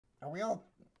Are we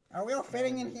all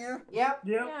fitting in here? Yep.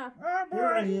 Yeah. Oh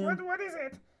boy, what is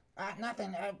it?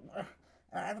 Nothing.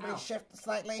 Everybody shift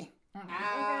slightly.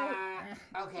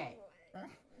 Okay.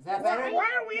 Is that better? Why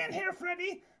are we in here,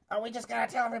 Freddy? We just gotta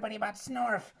tell everybody about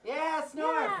SNORF. Yeah,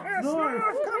 SNORF. Yeah, SNORF,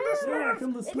 come to SNORF. Yeah,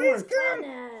 come to SNORF. Please come.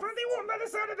 Freddy won't let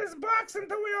us out of this box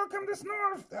until we all come to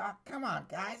SNORF. Come on,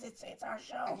 guys. It's our I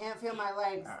show. can't feel my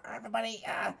legs. Everybody,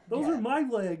 Those are my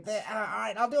legs.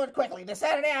 alright, I'll do it quickly. The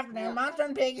Saturday afternoon Monster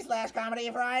and Piggy / comedy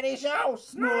variety show.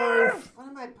 SNORF. What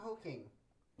am I poking?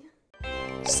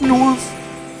 SNORF.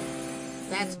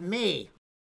 That's me.